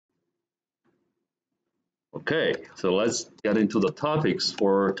Okay, so let's get into the topics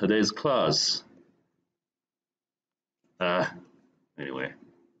for today's class. Anyway.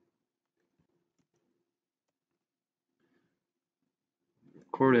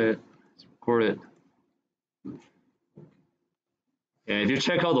 Record it, let's record it. And if you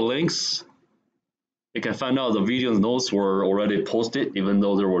check out the links, you can find out the video notes were already posted, even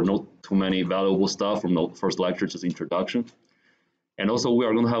though there were not too many valuable stuff from the first lecture, just introduction. And also we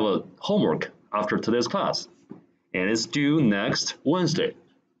are going to have a homework after today's class. And it's due next Wednesday.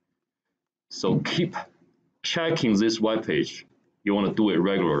 So keep checking this webpage. You want to do it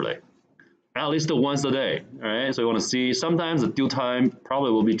regularly, at least once a day. All right. So you want to see. Sometimes the due time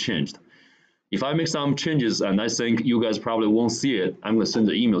probably will be changed. If I make some changes and I think you guys probably won't see it, I'm going to send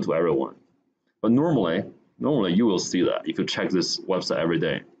an email to everyone. But normally you will see that if you check this website every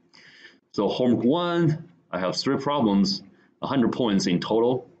day. So homework 1, I have 3 problems, 100 points in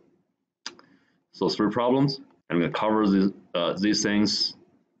total. So 3 problems. I'm going to cover these things,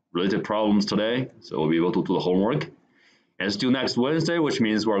 related problems today, so we'll be able to do the homework. And it's due next Wednesday, which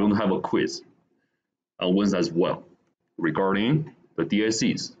means we're going to have a quiz on Wednesday as well regarding the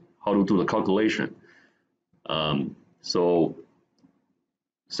DACs, how to do the calculation. So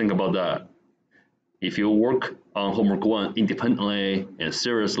think about that. If you work on homework 1 independently and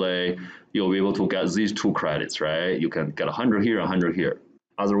seriously, you'll be able to get these 2 credits, right? You can get 100 here, 100 here.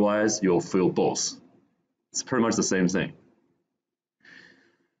 Otherwise, you'll fail both. It's pretty much the same thing.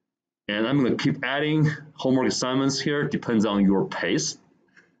 And I'm going to keep adding homework assignments here, depends on your pace.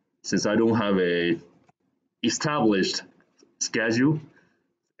 Since I don't have a established schedule,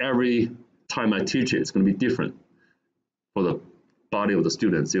 every time I teach it, it's going to be different for the body of the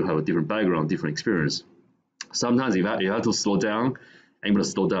students. You have a different background, different experience. Sometimes you have to slow down, I'm going to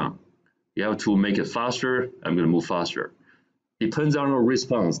slow down. You have to make it faster, I'm going to move faster. Depends on your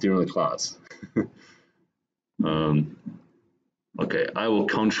response during the class. Okay, I will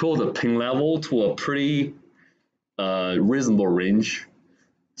control the ping level to a pretty reasonable range.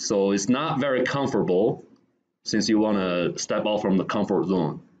 So it's not very comfortable since you want to step out from the comfort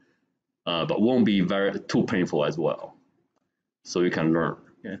zone, but won't be too painful as well. So you can learn.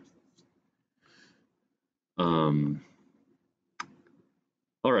 Okay.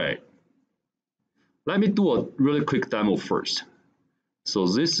 All right. Let me do a really quick demo first. So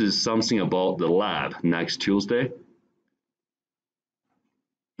this is something about the lab next Tuesday.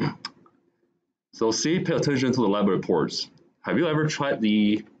 So pay attention to the lab reports. Have you ever tried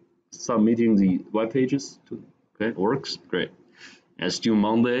submitting the web pages? Okay, it works, great. And it's due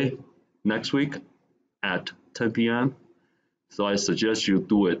Monday next week at 10 p.m. So I suggest you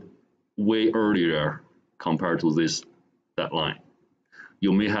do it way earlier compared to this deadline.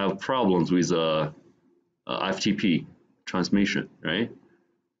 You may have problems with FTP transmission, right?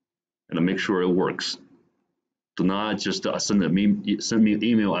 And make sure it works. Do not just send me an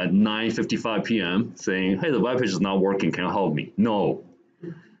email at 9:55 p.m. saying, hey, the web page is not working, can you help me? No,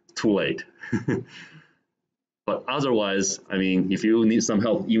 too late. But otherwise, I mean, if you need some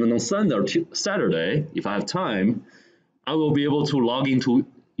help, even on Sunday or Saturday, if I have time, I will be able to log into,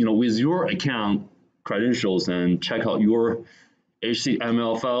 with your account credentials and check out your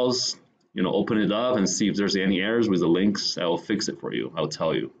HTML files, open it up and see if there's any errors with the links. I will fix it for you. I'll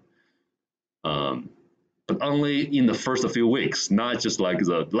tell you. But only in the first few weeks, not just like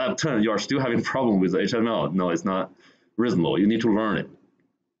the lab 10, you are still having problem with the HTML. No, it's not reasonable. You need to learn it.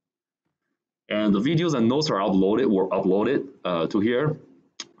 And the videos and notes are uploaded to here.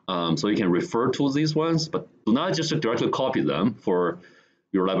 So you can refer to these ones, but do not just directly copy them for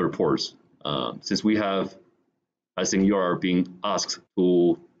your lab reports. Since I think you are being asked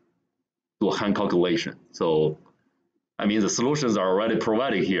to do a hand calculation. So, I mean, the solutions are already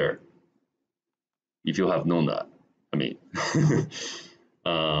provided here. If you have known that, I mean,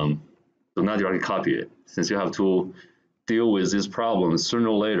 do not directly copy it, since you have to deal with these problems sooner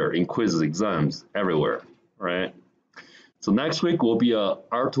or later in quizzes, exams, everywhere, right? So next week will be a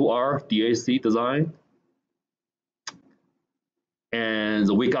R2R DAC design. And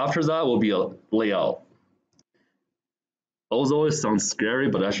the week after that will be a layout. Although it sounds scary,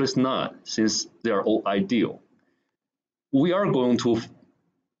 but actually it's not, since they are all ideal. We are going to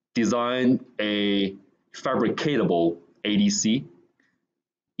design a fabricatable ADC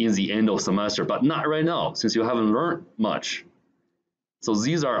in the end of semester, but not right now, since you haven't learned much. So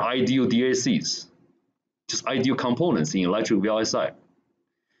these are ideal DACs, just ideal components in electric VLSI,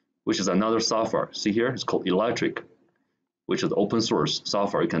 which is another software. See here, it's called Electric, which is open source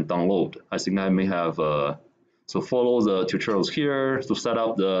software you can download. I think I may have, so follow the tutorials here to set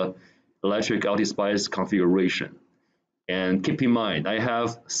up the electric LT-SPICE configuration. And keep in mind, I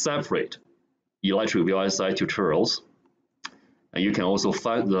have separate electric VLSI tutorials, and you can also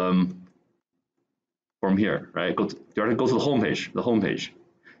find them from here, right? Directly go to the homepage,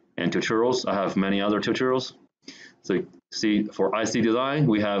 and tutorials. I have many other tutorials. So you see, for IC design,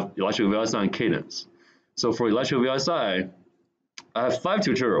 we have electric VLSI and cadence. So for electric VLSI, I have 5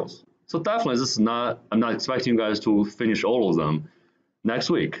 tutorials. So definitely, this is not. I'm not expecting you guys to finish all of them next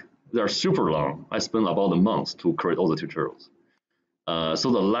week. They're super long. I spent about a month to create all the tutorials.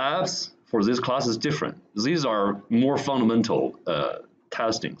 So the labs for this class is different. These are more fundamental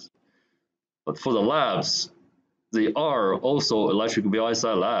testings. But for the labs, they are also electric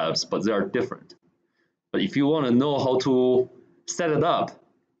VLSI labs, but they are different. But if you want to know how to set it up,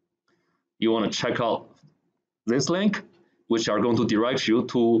 you want to check out this link, which are going to direct you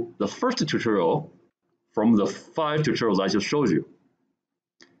to the first tutorial from the 5 tutorials I just showed you.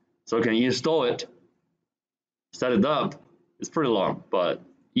 So you can install it, set it up. It's pretty long, but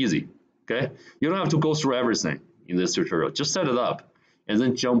easy, okay? You don't have to go through everything in this tutorial. Just set it up and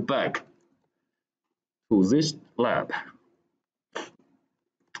then jump back to this lab.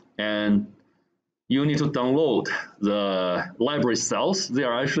 And you need to download the library cells. They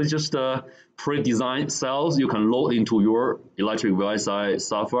are actually just pre-designed cells you can load into your electric VLSI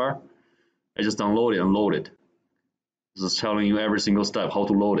software. I just download it and load it. This is telling you every single step how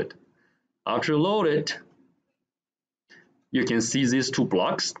to load it. After you load it, you can see these 2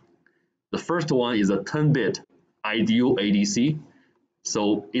 blocks. The first one is a 10-bit ideal ADC.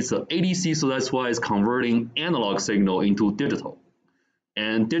 So it's an ADC, so that's why it's converting analog signal into digital.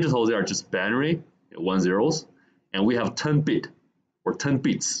 And digital, they are just binary, 1 zeros. And we have 10-bit or 10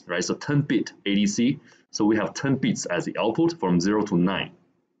 bits, right? So 10-bit ADC. So we have 10 bits as the output from 0 to 9.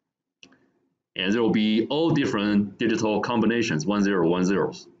 And there will be all different digital combinations, 1 0, 1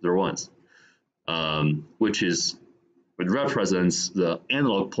 zeros, 0 ones, which represents the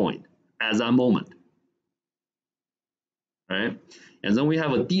analog point at that moment, right? And then we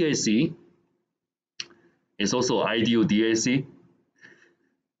have a DAC. It's also ideal DAC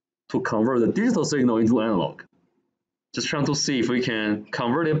to convert the digital signal into analog. Just trying to see if we can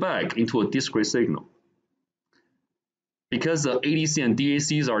convert it back into a discrete signal. Because the ADC and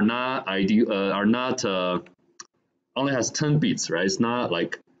DACs are not ideal, only has 10 bits, right? It's not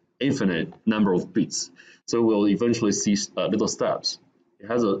like infinite number of bits. So we'll eventually see little steps. It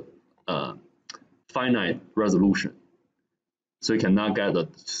has a finite resolution. So you cannot get a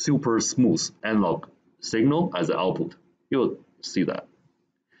super smooth analog signal as the output. You'll see that.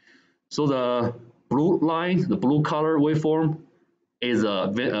 So the blue line, the blue color waveform, is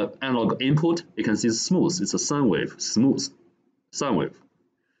a analog input. You can see it's smooth. It's a sine wave, smooth sine wave.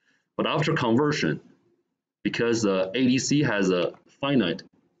 But after conversion, because the ADC has a finite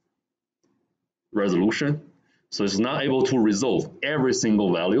resolution, so it's not able to resolve every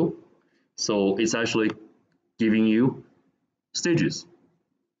single value. So it's actually giving you stages.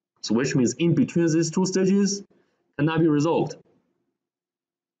 So which means in between these 2 stages cannot be resolved.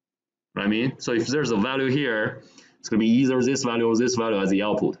 Right? I mean, so if there's a value here, it's going to be either this value or this value as the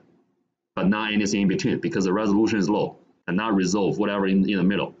output, but not anything in between because the resolution is low and not resolve whatever in the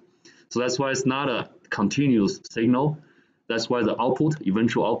middle. So that's why it's not a continuous signal. That's why the output,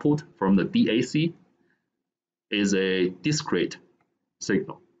 eventual output from the DAC is a discrete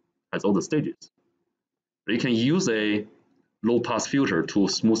signal, has all the stages. But you can use a low pass filter to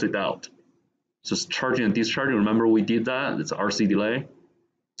smooth it out. Just charging and discharging, remember we did that, it's RC delay.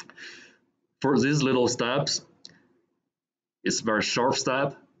 For these little steps, it's a very sharp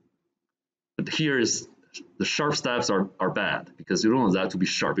step, but here is the sharp steps are bad because you don't want that to be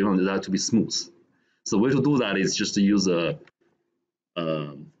sharp, you want that to be smooth. So the way to do that is just to use a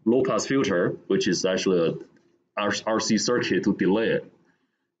low pass filter, which is actually a RC circuit to delay it.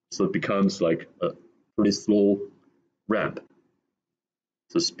 So it becomes like a pretty slow ramp.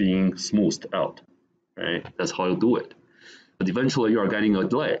 So it's being smoothed out, right? That's how you do it. But eventually you are getting a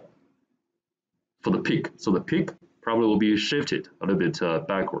delay for the peak. So the peak probably will be shifted a little bit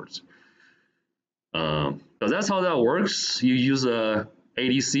backwards. But that's how that works. You use a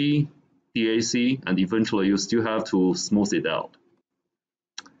ADC, DAC, and eventually you still have to smooth it out.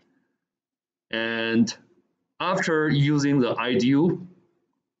 And after using the ideal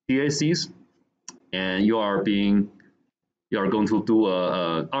DACs, and you are going to do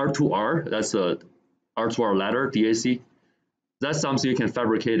a R2R, that's a R2R ladder DAC. That's something you can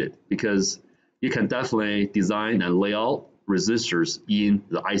fabricate it because you can definitely design and lay out resistors in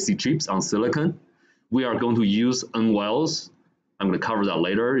the IC chips on silicon. We are going to use NWELs. I'm going to cover that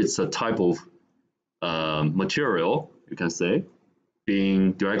later. It's a type of material, you can say,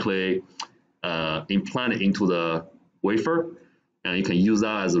 being directly implanted into the wafer. and you can use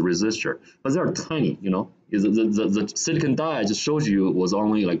that as a resistor. But they're tiny, you know. The silicon die I just showed you was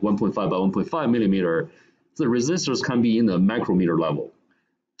only like 1.5 by 1.5 millimeter. The resistors can be in the micrometer level,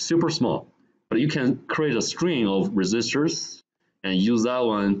 super small. But you can create a string of resistors and use that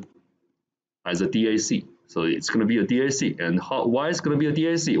one as a DAC. So it's going to be a DAC. And why it's going to be a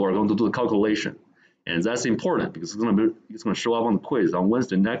DAC? We're going to do the calculation. And that's important because it's going to show up on the quiz on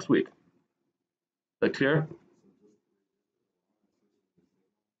Wednesday next week. Is that clear?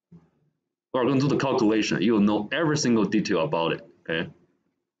 We're going to do the calculation. You'll know every single detail about it, okay?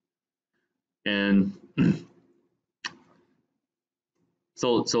 And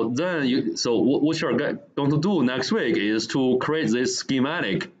so what you're going to do next week is to create this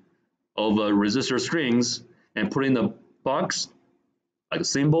schematic of resistor strings and put in a box, like a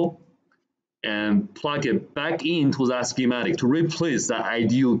symbol, and plug it back into that schematic to replace that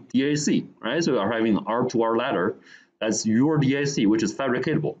ideal DAC, right? So you are having an R2R ladder. That's your DAC, which is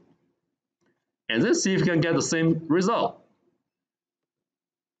fabricatable. And then see if you can get the same result.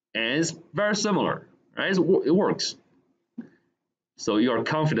 And it's very similar, right? It works. So you are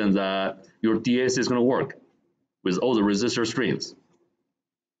confident that your DAC is going to work with all the resistor strings.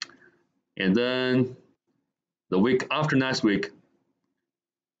 And then the week after next week,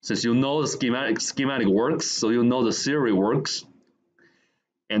 since you know the schematic works, so you know the theory works,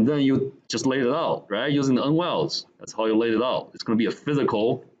 and then you just laid it out, right? Using the N-wells. That's how you laid it out. It's going to be a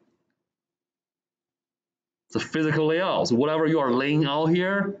physical layout. So whatever you are laying out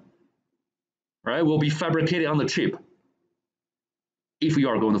here, right, will be fabricated on the chip. If you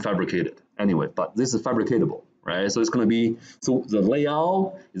are going to fabricate it anyway, but this is fabricatable, right? So it's going to be, so the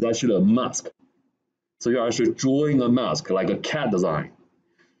layout is actually a mask. So you're actually drawing a mask like a CAD design.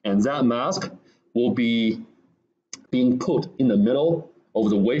 And that mask will be being put in the middle of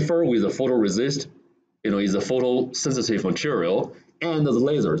the wafer with a photoresist, is a photosensitive material, and the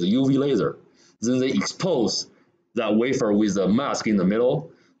laser, the UV laser. Then they expose that wafer with the mask in the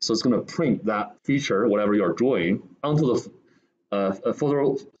middle. So it's going to print that feature, whatever you are drawing, onto the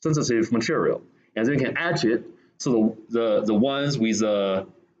photosensitive material. And then you can etch it. So the ones with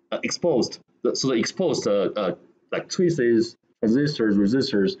exposed, like traces, transistors,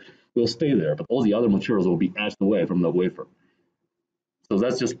 resistors will stay there, but all the other materials will be etched away from the wafer. So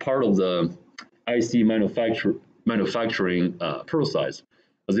that's just part of the IC manufacturing process.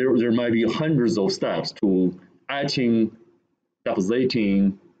 There might be hundreds of steps to etching,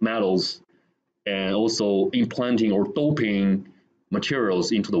 depositing metals, and also implanting or doping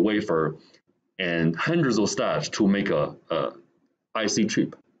materials into the wafer, and hundreds of steps to make a IC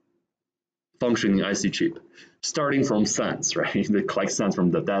chip, functioning IC chip, starting from sands, right? They collect sands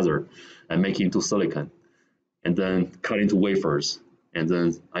from the desert and make it into silicon, and then cut into wafers, and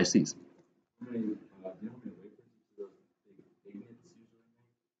then ICs.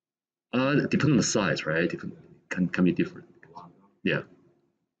 Depending on the size, right? It can be different. Yeah.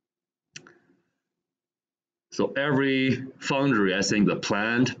 So every foundry, I think the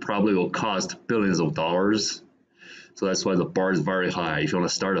plant probably will cost billions of dollars. So that's why the bar is very high. If you want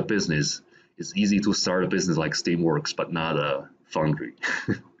to start a business, it's easy to start a business like Steamworks, but not a foundry.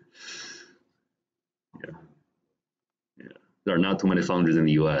 Yeah. There are not too many foundries in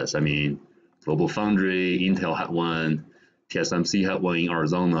the US. I mean, Global Foundry, Intel had one, TSMC had one in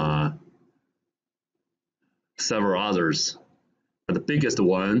Arizona, several others. But the biggest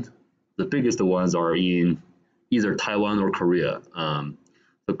ones are in either Taiwan or Korea.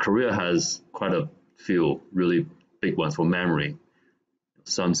 So Korea has quite a few really big ones for memory.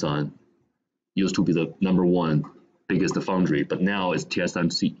 Samsung used to be the #1 biggest foundry, but now it's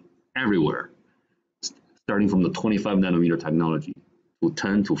TSMC everywhere, starting from the 25 nanometer technology to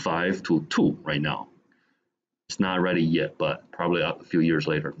 10 to 5 to 2 right now. It's not ready yet, but probably a few years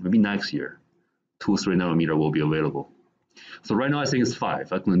later, maybe next year, 2, 3 nanometer will be available. So right now I think it's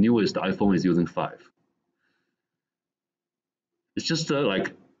 5. Like the newest iPhone is using 5. It's just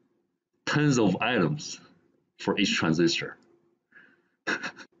like tons of items for each transistor.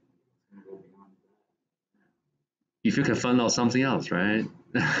 If you can find out something else, right?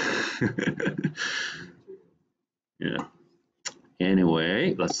 Yeah.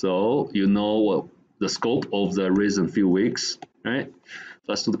 Anyway, so you know what the scope of the recent few weeks, right?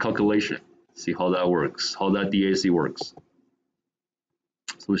 Let's do the calculation, see how that works, how that DAC works.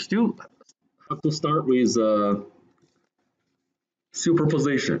 So we still have to start with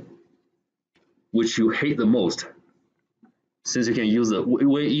superposition, which you hate the most, since you can use a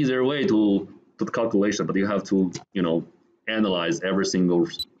way easier way to do the calculation, but you have to, analyze every single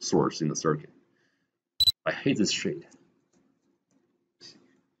source in the circuit. I hate this shade.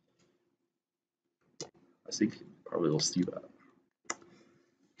 I think probably will see that.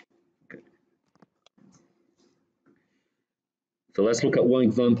 So let's look at one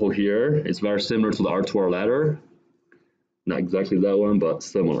example here. It's very similar to the R2R ladder. Not exactly that one, but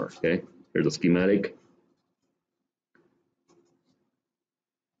similar, okay? Here's a schematic.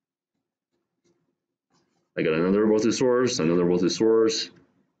 I got another voltage source,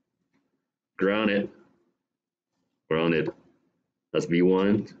 grounded, grounded. That's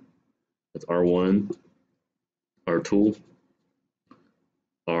V1, that's R1, R2,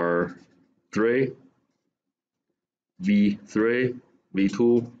 R3, V3,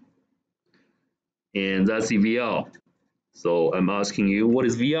 V2, and that's the V out. So I'm asking you, what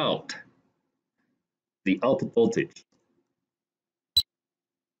is V out? The output voltage.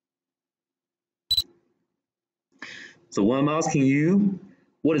 So when I'm asking you,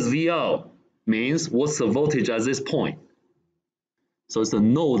 what is V out? Means what's the voltage at this point? So it's the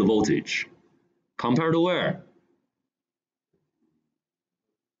node voltage. Compared to where?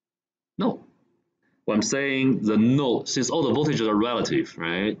 No. When I'm saying the node, since all the voltages are relative,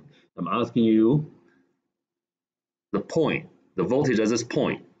 right? I'm asking you the point, the voltage at this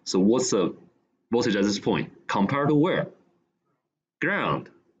point. So what's the voltage at this point? Compared to where? Ground.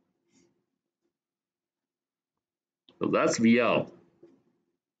 So that's V out.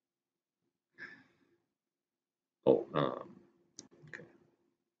 Oh, okay.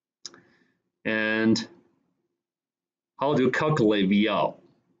 And how do you calculate V out?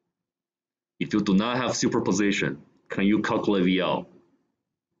 If you do not have superposition, can you calculate V out?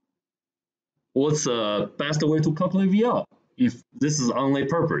 What's the best way to calculate V out if this is only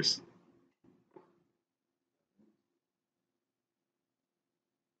purpose?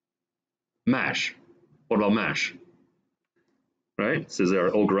 Mesh. What about mesh? Right? So they are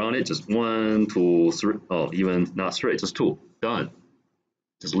all grounded, just 1, 2, 3, oh, even not 3, just 2. Done.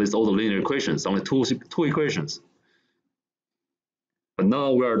 Just list all the linear equations, only two equations. But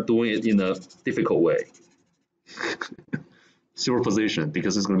now we are doing it in a difficult way. Superposition,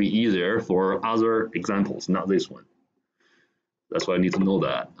 because it's going to be easier for other examples, not this one. That's why I need to know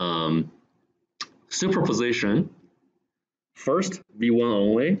that. Superposition, first V1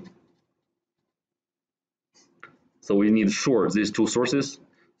 only. So we need to short these two sources.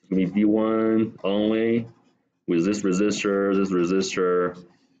 It's going to be V1 only with this resistor,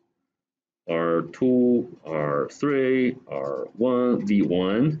 R2, R3, R1,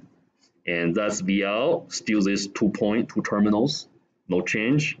 V1, and that's V out, still these 2 terminals, no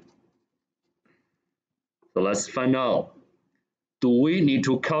change. So let's find out, do we need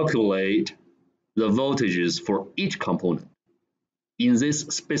to calculate the voltages for each component in this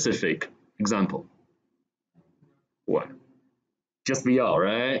specific example? What? Just V out,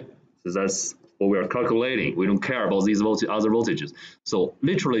 right? So that's what we are calculating. We don't care about these other voltages. So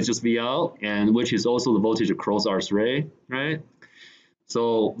literally just V out, and which is also the voltage across R3, right?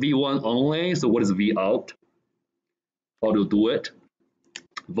 So V1 only, so what is V out? How to do it?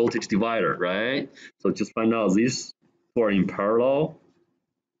 Voltage divider, right? So just find out these two are in parallel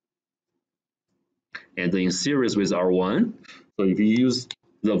and in series with R1. So if you use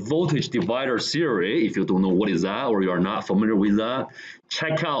the voltage divider theory, if you don't know what is that or you are not familiar with that,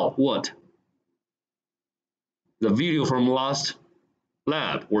 check out what? The video from last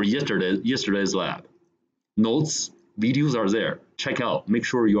lab or yesterday's lab. Notes, videos are there. Check out. Make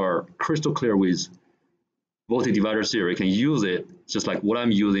sure you are crystal clear with voltage divider theory. You can use it just like what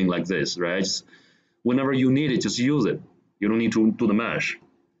I'm using like this, right? Just whenever you need it, just use it. You don't need to do the mesh.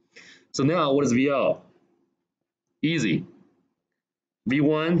 So now what is V out? Easy.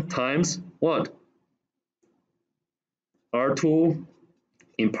 V1 times what? R2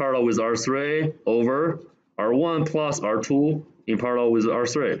 in parallel with R3 over R1 plus R2 in parallel with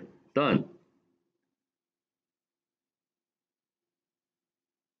R3. Done.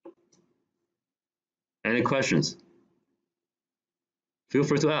 Any questions? Feel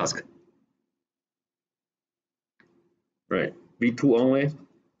free to ask. Right, V2 only.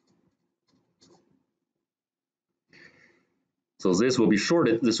 So this will be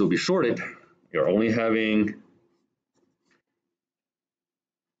shorted, this will be shorted. You're only having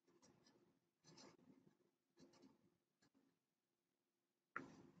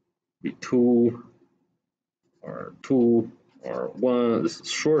V2, R2, R1, this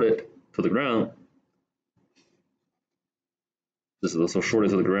is shorted to the ground. This is also shorted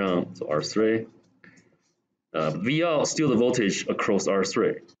to the ground, so R3. V out, still the voltage across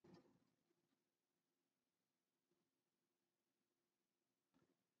R3.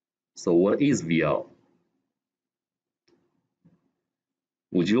 So what is V out?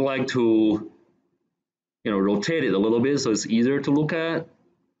 Would you like to, rotate it a little bit so it's easier to look at?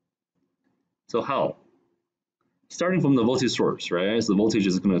 So how? Starting from the voltage source, right? So the voltage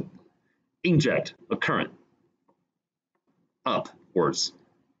is going to inject a current. upwards,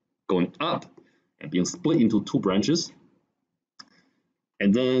 going up and being split into two branches,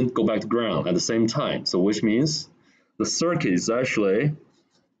 and then go back to ground at the same time. So which means the circuit is actually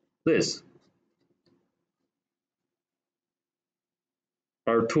this.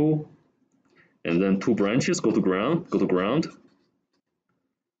 R2, and then two branches go to ground.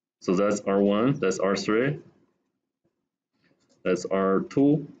 So that's R1, that's R3, that's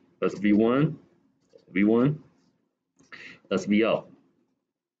R2, that's V1, that's VL.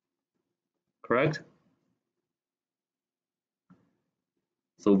 Correct?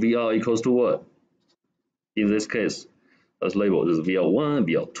 So VL equals to what? In this case, let's label this VL1,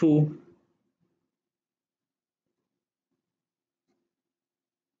 VL2.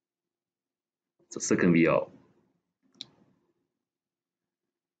 It's the second VL.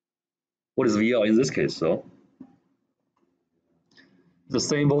 What is VL in this case? So the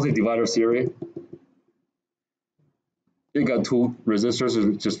same voltage divider theory. You got two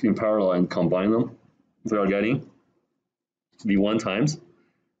resistors just in parallel and combine them. We are getting V1 times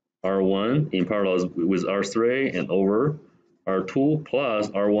R1 in parallel with R3 and over R2 plus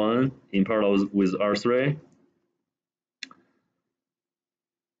R1 in parallel with R3.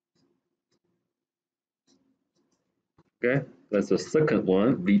 Okay, that's the second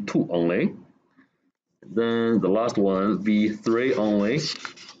one, V2 only. Then the last one, V3 only.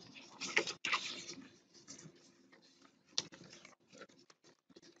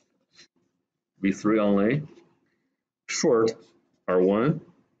 V3 only. Short R1,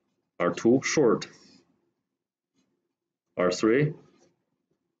 R2, short R3,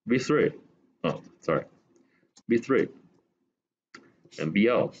 V3. Oh, sorry, V3 and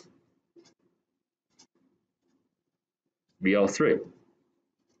VL. VL3.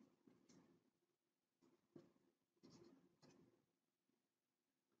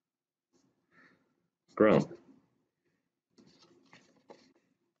 Ground.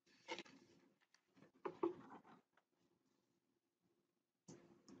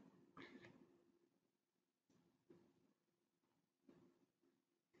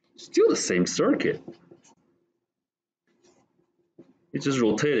 Still the same circuit. It just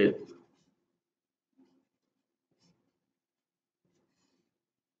rotated.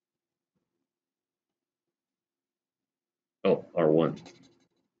 Oh, R1.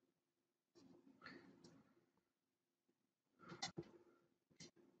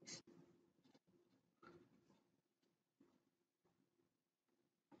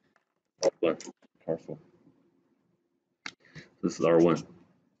 R1. Powerful. This is R1.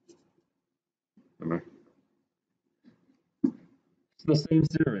 Remember? It's the same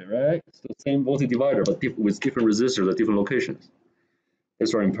theory, right? It's the same voltage divider, but with different resistors at different locations.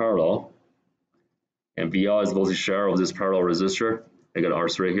 It's running parallel. And VL is the voltage share of this parallel resistor. I got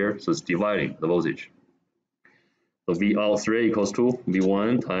R3 here, so it's dividing the voltage. So VL3 equals to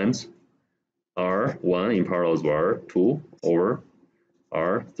V1 times R1 in parallel with R2 over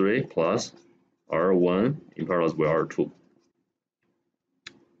R3 plus R1 in parallel with R2.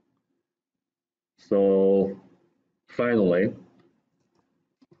 So finally,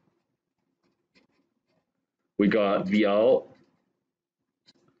 we got VL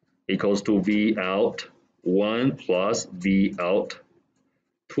equals to V out 1 plus V out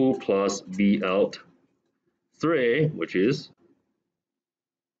 2 plus V out 3, which is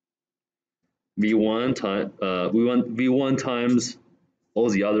V1 times all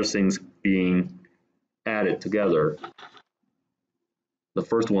the other things being added together. The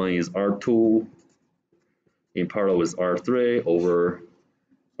first one is R2 in parallel with R3 over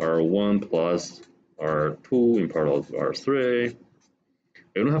R1 plus R2 in parallel with R3.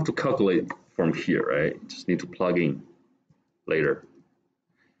 You don't have to calculate from here, right? You just need to plug in later.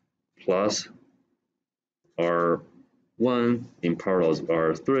 Plus R1 in parallel with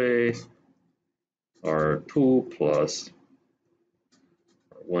R3, R2 plus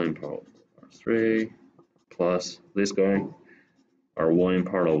R1 in parallel with R3, plus this guy, R1 in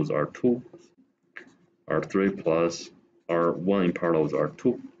parallel with R2, R3 plus R1 in parallel with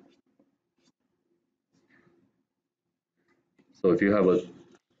R2. So if you have a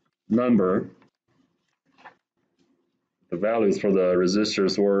number, the values for the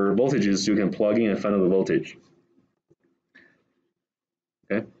resistors or voltages, you can plug in and find out the voltage.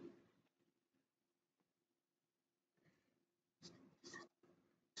 Okay.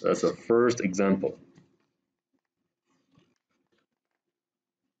 That's the first example.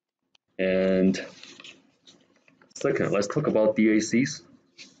 And second, let's talk about DACs.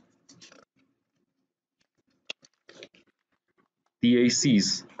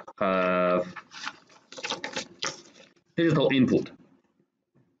 DACs have digital input.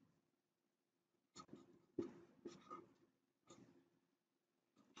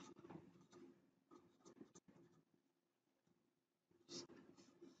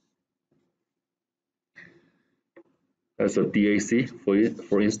 That's a DAC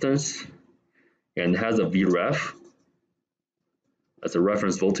for instance, and has a VREF as a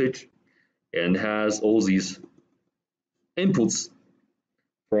reference voltage, and has all these inputs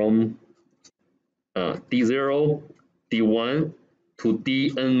from D0, D1 to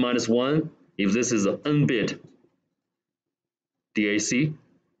Dn minus 1 if this is an n-bit DAC.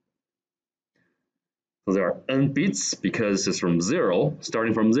 So there are n bits because it's from 0,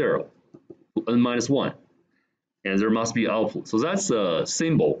 starting from 0 to n minus 1. And there must be output. So that's a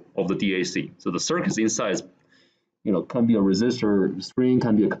symbol of the DAC. So the circuits inside, can be a resistor string,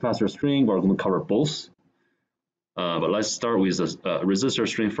 can be a capacitor string. We're going to cover both. But let's start with a resistor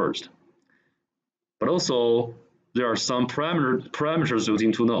string first. But also, there are some parameters you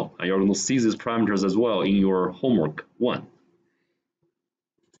need to know. And you're going to see these parameters as well in your homework 1.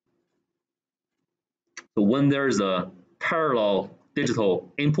 So when there's a parallel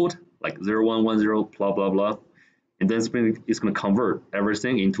digital input, like 0, 1, 1, 0, blah, blah, blah, and then it's going to convert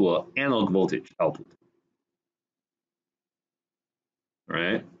everything into an analog voltage output. All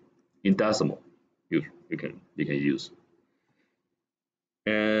right, in decimal, you can use.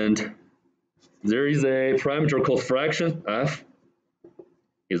 And there is a parameter called fraction. F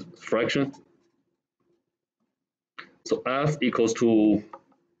is fraction. So F equals to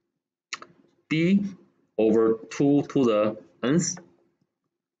D over 2 to the nth,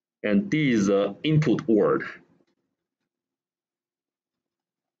 and D is the input word.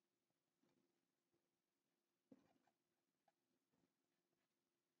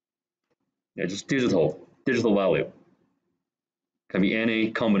 Yeah, just digital value. Can be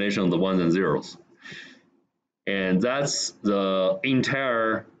any combination of the ones and zeros. And that's the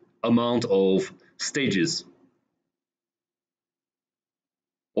entire amount of stages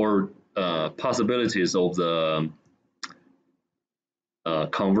or possibilities of the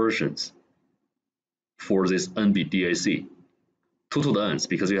conversions for this n-bit DAC. 2 to the n's,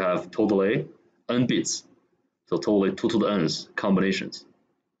 because you have totally n bits. So totally 2 to the n's combinations.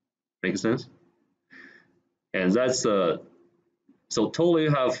 Make sense? And that's so totally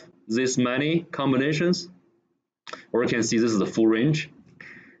you have this many combinations, or you can see this is the full range.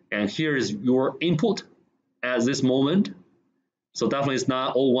 And here is your input at this moment. So definitely it's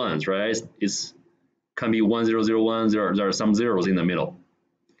not all ones, right? It's can be 1, 0, 0, 1, there are some zeros in the middle.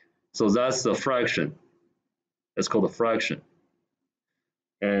 So that's the fraction. It's called a fraction.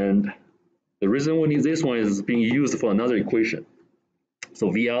 And the reason we need this one is being used for another equation. So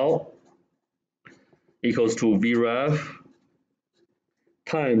VL equals to VREF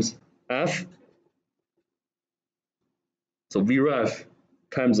times F. So VREF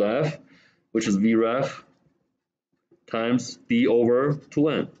times F, which is VREF times D over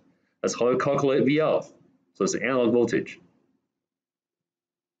 2N. That's how you calculate VL. So it's an analog voltage.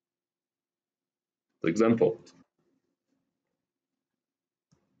 For example,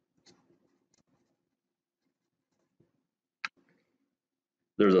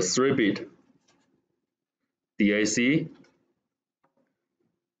 there's a 3-bit DAC.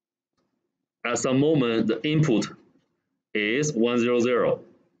 At some moment, the input is 100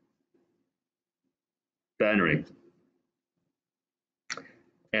 binary,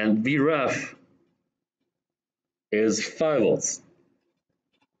 and VREF is 5 volts.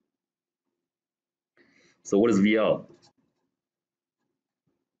 So what is VL?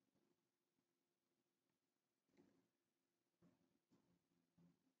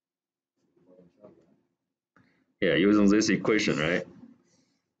 Yeah, using this equation, right?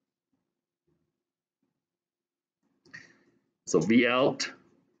 So V out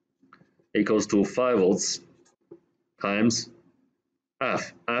equals to 5 volts times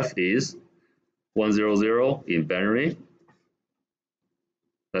F. F is 100 in binary.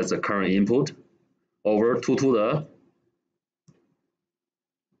 That's the current input over 2 to the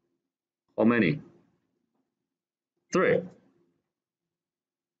how many? 3.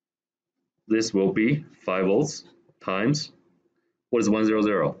 This will be 5 volts times what is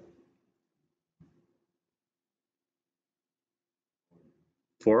 100?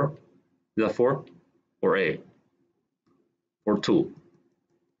 4? Is that 4 or 8 or 2?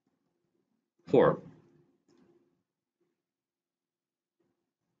 4.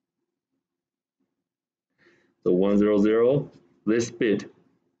 So 100, this bit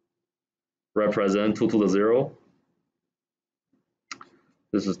represent 2 to the 0.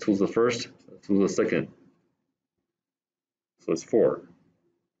 This is 2 to the first, 2 to the second. So it's 4.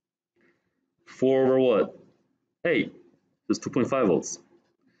 4 over what? 8. It's 2.5 volts.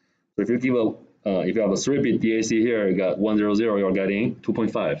 So if you give a if you have a 3-bit DAC here, you got 100, you're getting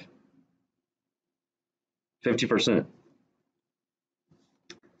 2.5. 50%.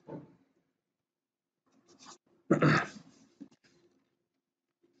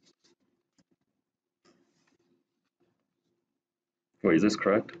 Wait, is this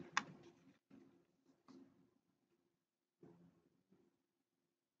correct?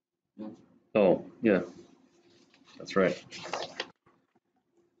 Oh, yeah, that's right.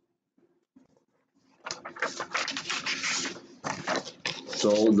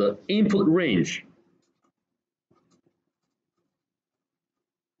 So the input range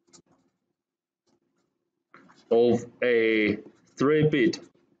of a 3-bit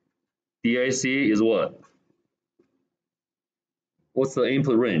DAC is what? What's the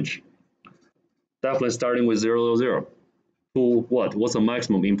input range? Definitely starting with 000 to what? What's the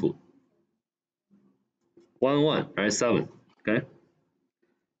maximum input? 1, right? 7. Okay.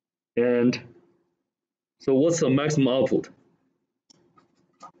 And so what's the maximum output?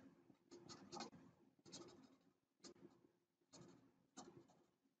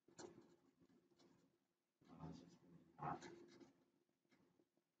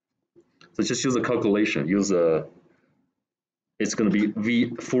 So just use a calculation. Use a. It's going to be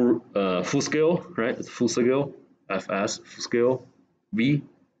V full scale, right? It's full scale. Fs full scale. V.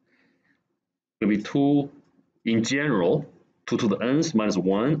 Will be 2 in general. 2 to the n's minus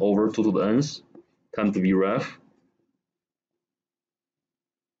 1 over 2 to the n's times the Vref.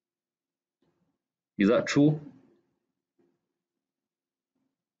 Is that true?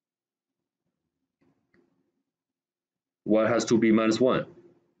 Y has to be minus 1.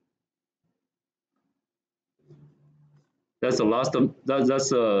 That's the last. That's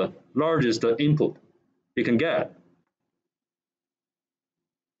the largest input you can get.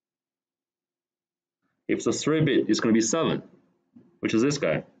 If the 3-bit is going to be 7, which is this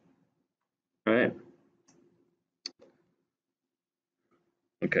guy, right?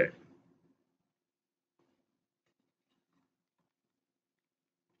 Okay.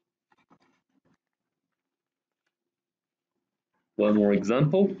 One more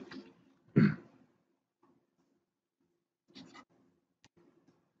example.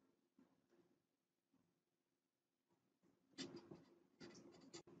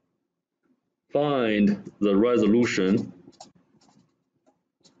 Find the resolution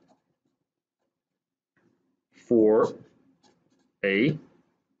for a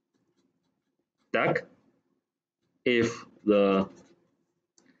DAC if the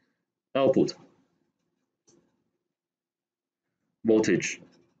output voltage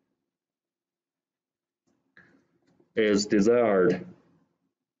is desired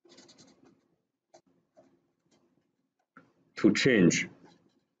to change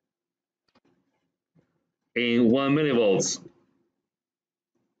in 1 millivolts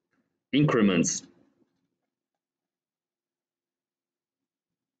increments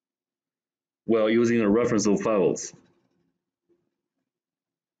while using a reference of 5 volts.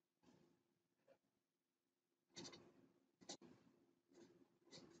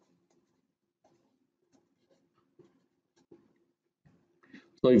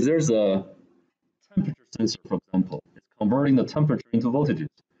 So if there's a temperature sensor, for example, it's converting the temperature into voltages.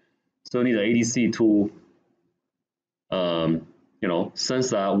 So you need an ADC to sense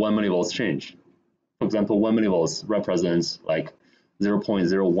that 1 millivolts change. For example, 1 millivolts represents like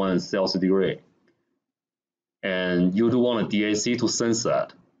 0.01 Celsius degree. And you do want a DAC to sense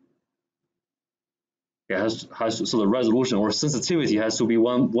that. It has to, so the resolution or sensitivity has to be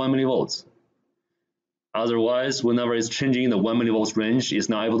 1 millivolts. Otherwise, whenever it's changing in the 1 millivolts range, it's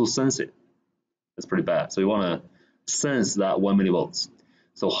not able to sense it. That's pretty bad. So you want to sense that 1 millivolts.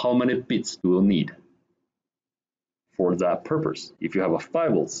 So how many bits do you need for that purpose? If you have a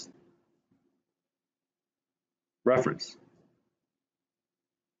 5 volts reference.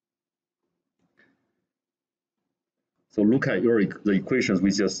 So look at the equations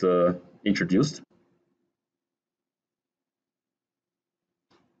we just introduced.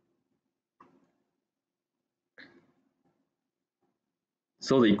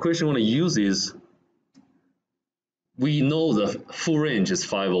 So the equation we want to use is, we know the full range is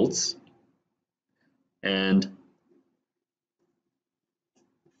 5 volts, and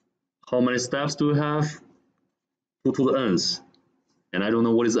how many steps do we have? 2 to the n's, and I don't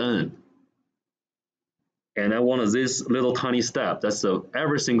know what is n. And I want this little tiny step, that's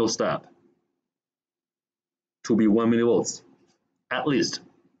every single step, to be 1 millivolts, at least.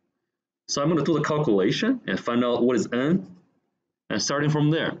 So I'm going to do the calculation and find out what is n, and starting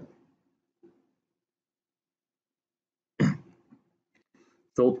from there.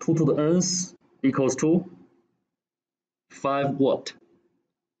 So 2 to the n's equals to 5 what?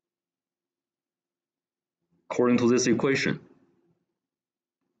 According to this equation,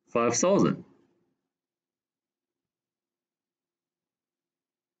 5,000.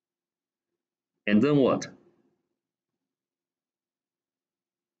 And then what?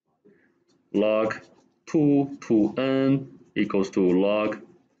 Log 2 to n equals to log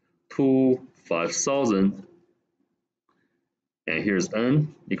 2 5000, and here's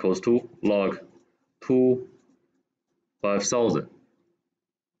n equals to log 2 5000.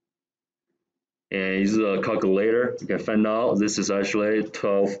 And use a calculator, you can find out this is actually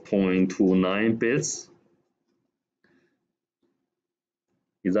 12.29 bits.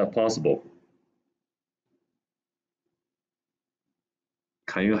 Is that possible?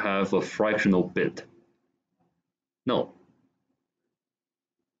 Can you have a fractional bit? No.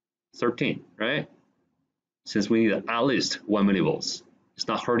 13, right? Since we need at least 1 millivolts. It's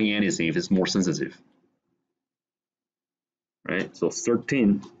not hurting anything if it's more sensitive. Right? So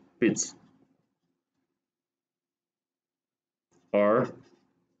 13 bits are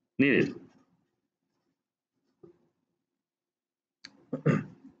needed.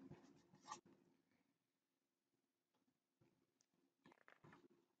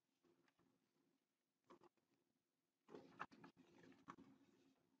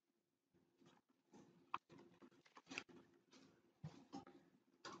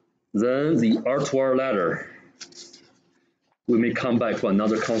 Then the R2R ladder. We may come back to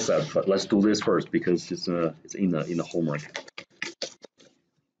another concept, but let's do this first because it's in the homework.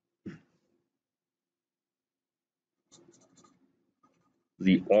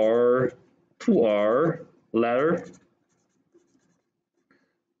 The R2R ladder,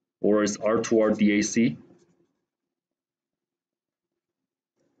 or is R2R DAC.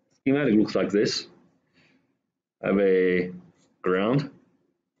 Schematic looks like this. I have a ground,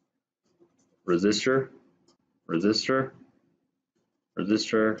 resistor, resistor,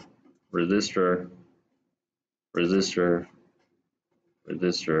 resistor, resistor, resistor,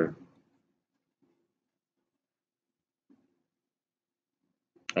 resistor,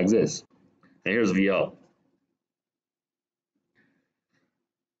 like this. And here's VL.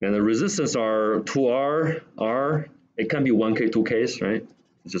 And the resistance are 2R, R. It can be 1K, 2Ks, right?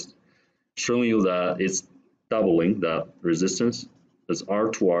 It's just showing you that it's doubling that resistance. There's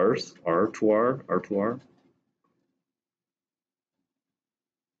R2Rs, R2R, R2R.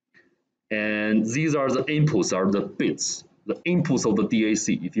 And these are the inputs, are the bits, the inputs of the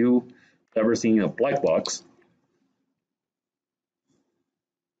DAC. If you ever seen a black box,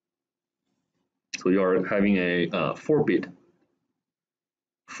 so you are having a 4-bit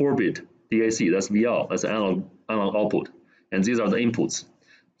DAC, that's VL, that's analog output. And these are the inputs.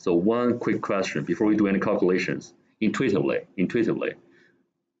 So one quick question before we do any calculations, intuitively,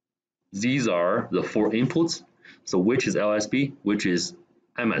 these are the 4 inputs. So which is LSB, which is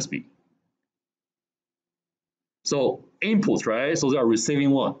MSB? So inputs, right? So they are receiving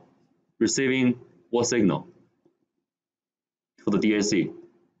what? Receiving what signal for the DAC?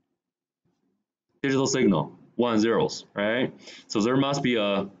 Digital signal, 1 and zeros, right? So there must be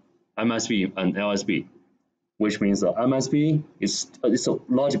a MSB and LSB, which means the MSB is it's a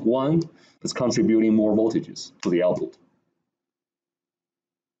logic 1 that's contributing more voltages to the output.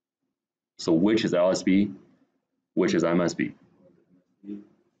 So which is LSB, which is MSB?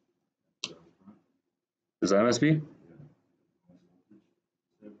 Is MSB?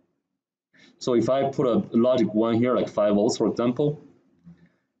 So if I put a logic 1 here, like 5 volts, for example,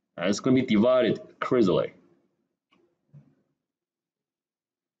 it's going to be divided crazily.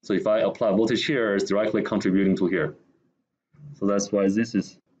 So if I apply voltage here, it's directly contributing to here. So that's why this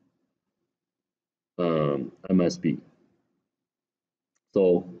is MSB.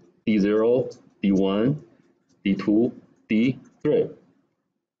 So D0, D1, D2, D3.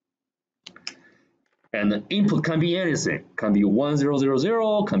 And the input can be anything. Can be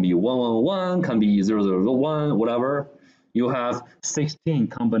 1000, can be 111, can be 0001, whatever. You have 16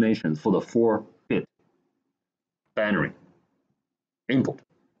 combinations for the 4-bit binary input.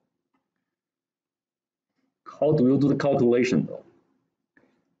 How do you do the calculation though?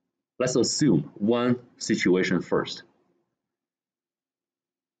 Let's assume one situation first.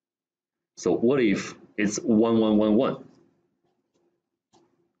 So what if it's 1111?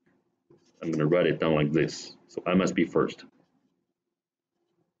 I'm going to write it down like this. So I must be first.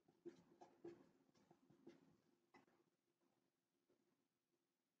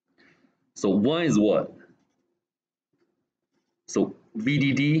 So 1 is what? So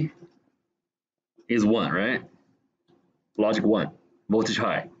VDD is 1, right? Logic 1, voltage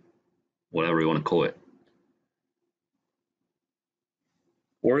high, whatever you want to call it.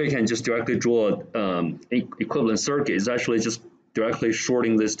 Or you can just directly draw equivalent circuit. It's actually just directly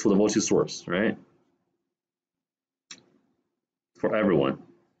shorting this to the voltage source, right? For everyone.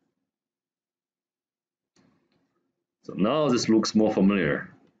 So now this looks more familiar.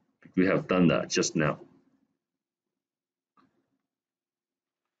 We have done that just now.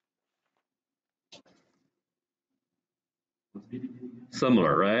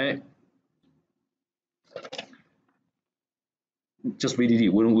 Similar, right? Just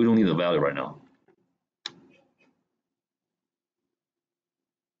VDD. We don't need the value right now.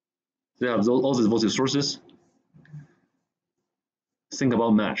 They have all these voltage sources. Think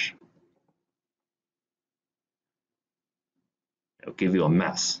about mesh. It'll give you a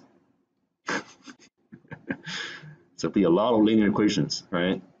mess. So be a lot of linear equations,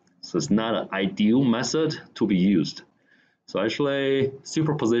 right? So it's not an ideal method to be used. So actually,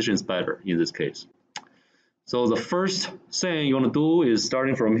 superposition is better in this case. So the first thing you want to do is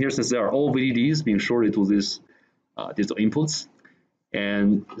starting from here, since there are all VDDs being shorted to these digital inputs.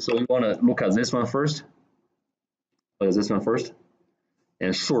 And so you want to look at this one first. Look at this one first.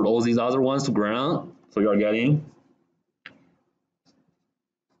 And short all these other ones to ground. So you are getting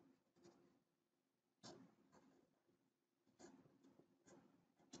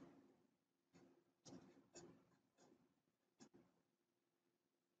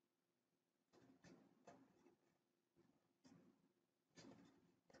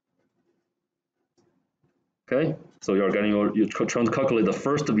okay. So you are getting you're trying to calculate the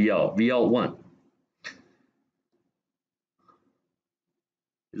first VL, VL1.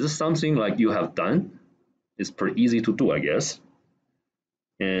 Is this something like you have done? It's pretty easy to do, I guess.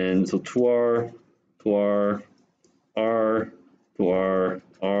 And so 2R, 2R, R, 2R,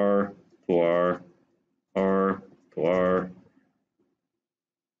 R, 2R, R, 2R.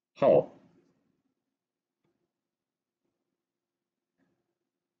 How?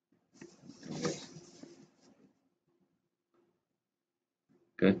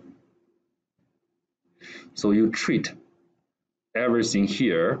 Okay. So you treat everything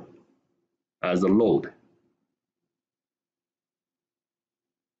here as a load.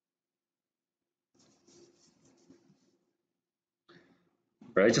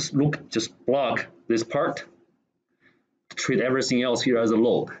 Right? Just block this part. Treat everything else here as a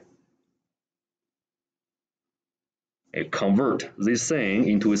load. And convert this thing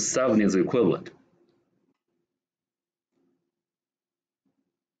into its Thevenin's equivalent.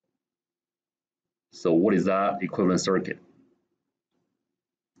 So what is that equivalent circuit?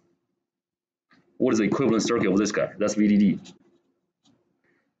 What is the equivalent circuit of this guy? That's VDD.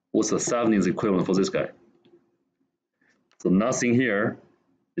 What's the Thevenin's equivalent for this guy? So nothing here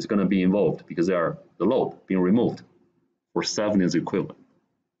is going to be involved because they are the load being removed for Thevenin's equivalent.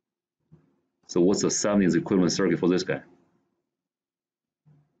 So what's the Thevenin's equivalent circuit for this guy?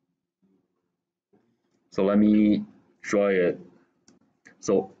 So let me draw it.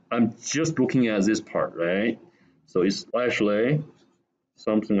 So I'm just looking at this part, right? So it's actually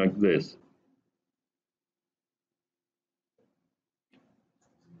something like this.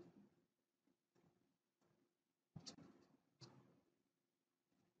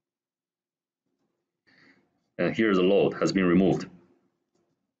 And here the load has been removed.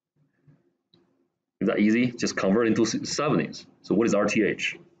 Is that easy? Just convert into Thevenin's. So what is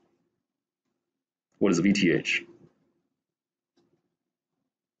RTH? What is VTH?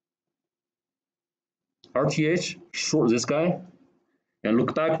 RTH, short this guy, and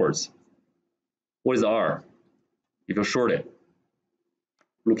look backwards. What is R? If you short it,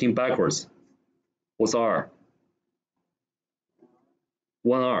 looking backwards, what's R?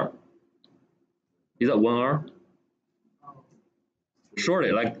 1R. Is that 1R? Short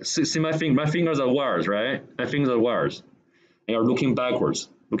it, like see my finger. My fingers are wires, right? My fingers are wires. And you're looking backwards,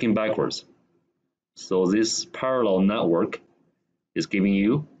 looking backwards. So this parallel network is giving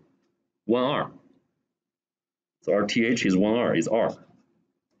you 1R. So RTH is 1R, is R.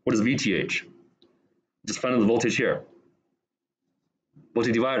 What is VTH? Just find the voltage here.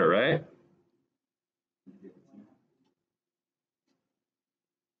 Voltage divider, right?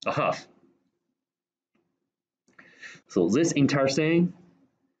 A half. So this entire thing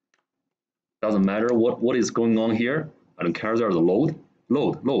doesn't matter what is going on here. I don't care. There's a load.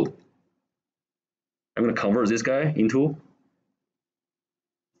 I'm going to convert this guy into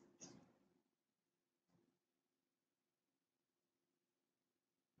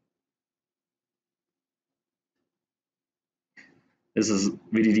this is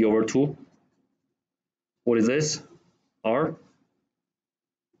VDD over 2. What is this? R.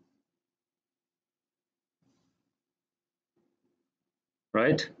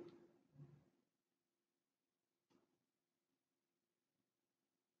 Right?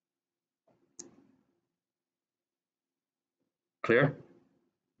 Clear?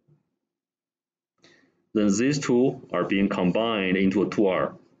 Then these two are being combined into a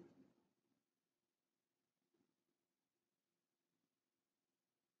 2R.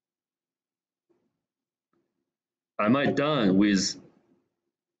 Am I done with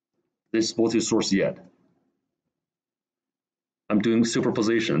this voltage source yet? I'm doing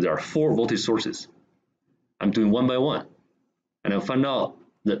superposition. There are 4 voltage sources. I'm doing one by one, and I'll find out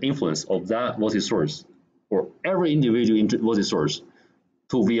the influence of that voltage source or every individual voltage source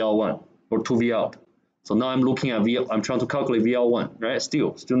to VL1 or to V out. So now I'm looking at I'm trying to calculate VL1, right?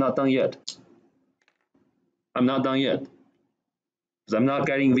 Still not done yet. I'm not done yet because I'm not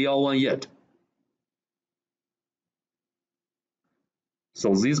getting VL1 yet.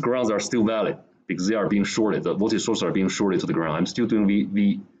 So these grounds are still valid because they are being shorted. The voltage sources are being shorted to the ground. I'm still doing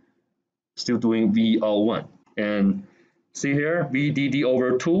VL1. And see here, VDD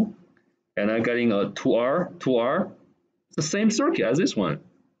over 2, and I'm getting a 2R. It's the same circuit as this one.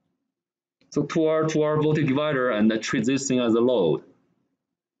 So 2R voltage divider, and I treat this thing as a load.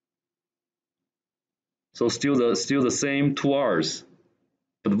 So still the same 2Rs,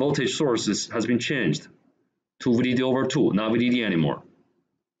 but the voltage source has been changed to VDD over 2, not VDD anymore.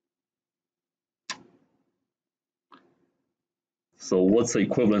 So what's the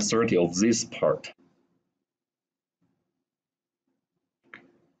equivalent circuit of this part?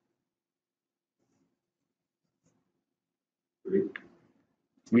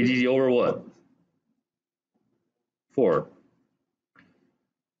 VDD over what? 4.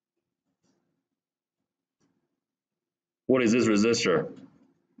 What is this resistor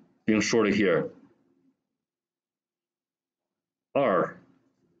being shorted here? R.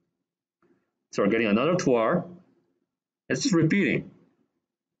 So we're getting another 2R. It's just repeating.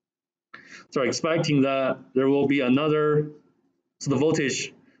 So we're expecting that there will be another, so the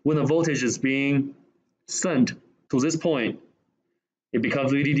voltage, when the voltage is being sent to this point, it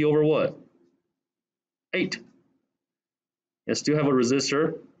becomes VDD over what? 8. And still have a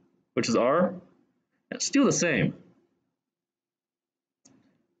resistor, which is R. It's still the same.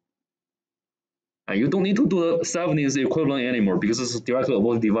 And you don't need to do the 70s equivalent anymore because this is directly a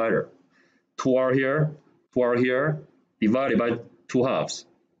voltage divider. 2R here, 2R here, divided by 2 halves.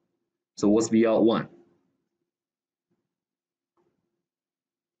 So what's VL1?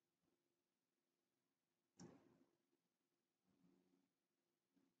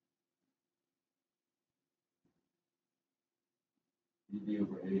 VD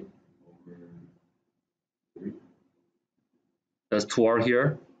over 8 over 3. That's 2R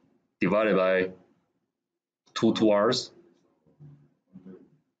here, divided by 2 2Rs.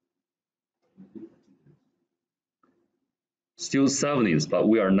 Still 70s, but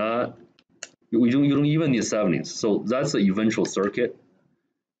we are not, you don't even need 70s. So that's the eventual circuit.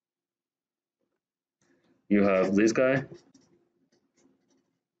 You have this guy,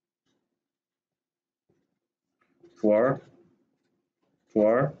 2R,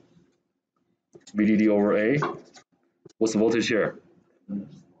 VDD over A. What's the voltage here?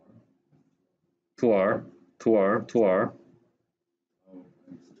 2R.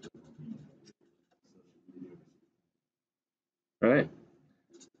 Right?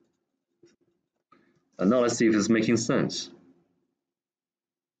 And now let's see if it's making sense.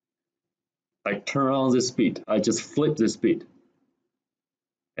 I turn on this bit. I just flip this bit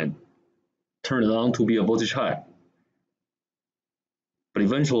and turn it on to be a voltage high. But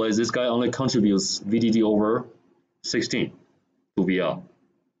eventually, this guy only contributes VDD over 16 to VL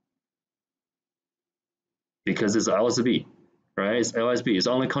because it's LSB, right? It's LSB. It's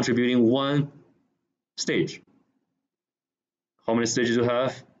only contributing one stage. How many stages do you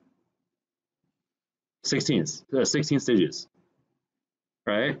have? 16 stages,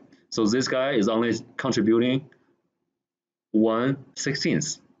 right? So this guy is only contributing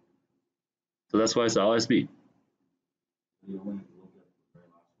 1/16. So that's why it's LSB. You only have to look at the very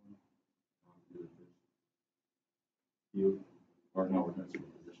last one. You are now we're going to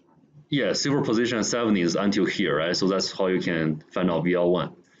superposition. Yeah, superposition 70s until here, right? So that's how you can find out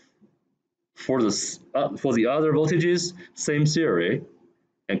VL1. For the other voltages, same theory,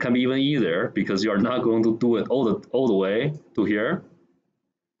 and can be even easier because you are not going to do it all the way to here.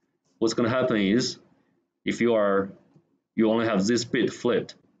 What's going to happen is if you only have this bit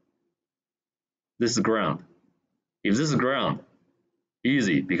flipped, this is ground. If this is ground,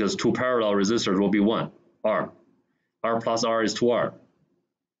 easy because 2 parallel resistors will be 1 R. R plus R is 2R.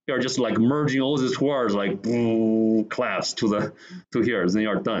 You are just like merging all these 2Rs like boom, collapse to here, then you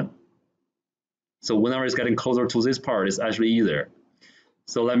are done. So whenever it's getting closer to this part, it's actually easier.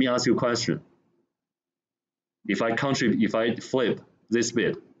 So let me ask you a question. If I flip this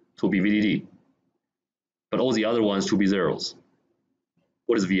bit to be VDD, but all the other ones to be zeros,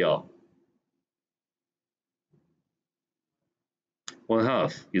 what is VL?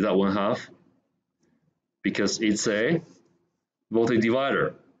 1/2. Is that 1/2? Because it's a voltage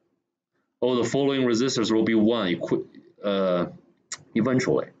divider. All the following resistors will be 1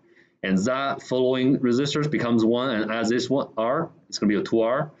 eventually. and that following resistors becomes 1, and as this one R, it's going to be a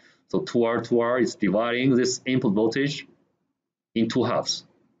 2R. So 2R is dividing this input voltage in 2 halves.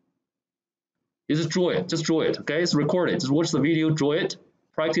 You just draw it, okay? It's recorded. Just watch the video, draw it,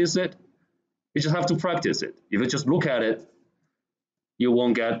 practice it. You just have to practice it. If you just look at it, you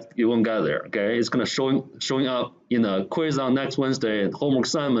won't get there, okay? It's gonna showing up in a quiz on next Wednesday, homework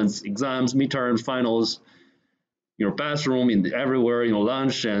assignments, exams, midterms, finals, in your bathroom, everywhere, in your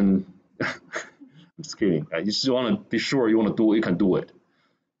lunch, and I'm just kidding. You just want to be sure you want to do it, you can do it.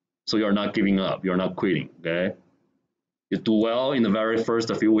 So you're not giving up, you're not quitting, okay? You do well in the very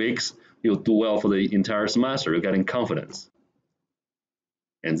first few weeks, you'll do well for the entire semester, you're getting confidence.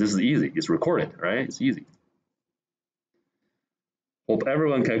 And this is easy, it's recorded, right? It's easy. Hope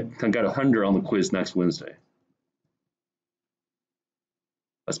everyone can get 100 on the quiz next Wednesday.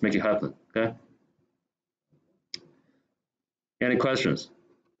 Let's make it happen, okay? Any questions?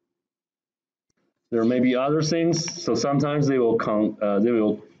 There may be other things. So sometimes they will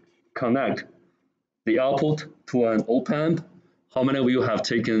connect the output to an op-amp. How many of you have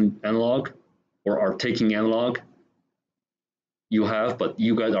taken analog or are taking analog? You have, but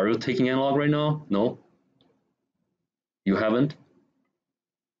you guys, are you taking analog right now? No? You haven't?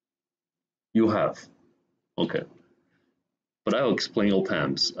 You have. Okay. But I'll explain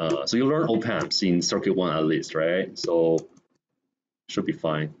op-amps. So you learn op-amps in circuit 1 at least, right? So should be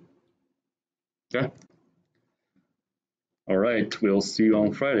fine. Okay. All right, we'll see you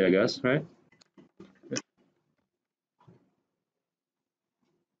on Friday, I guess, right?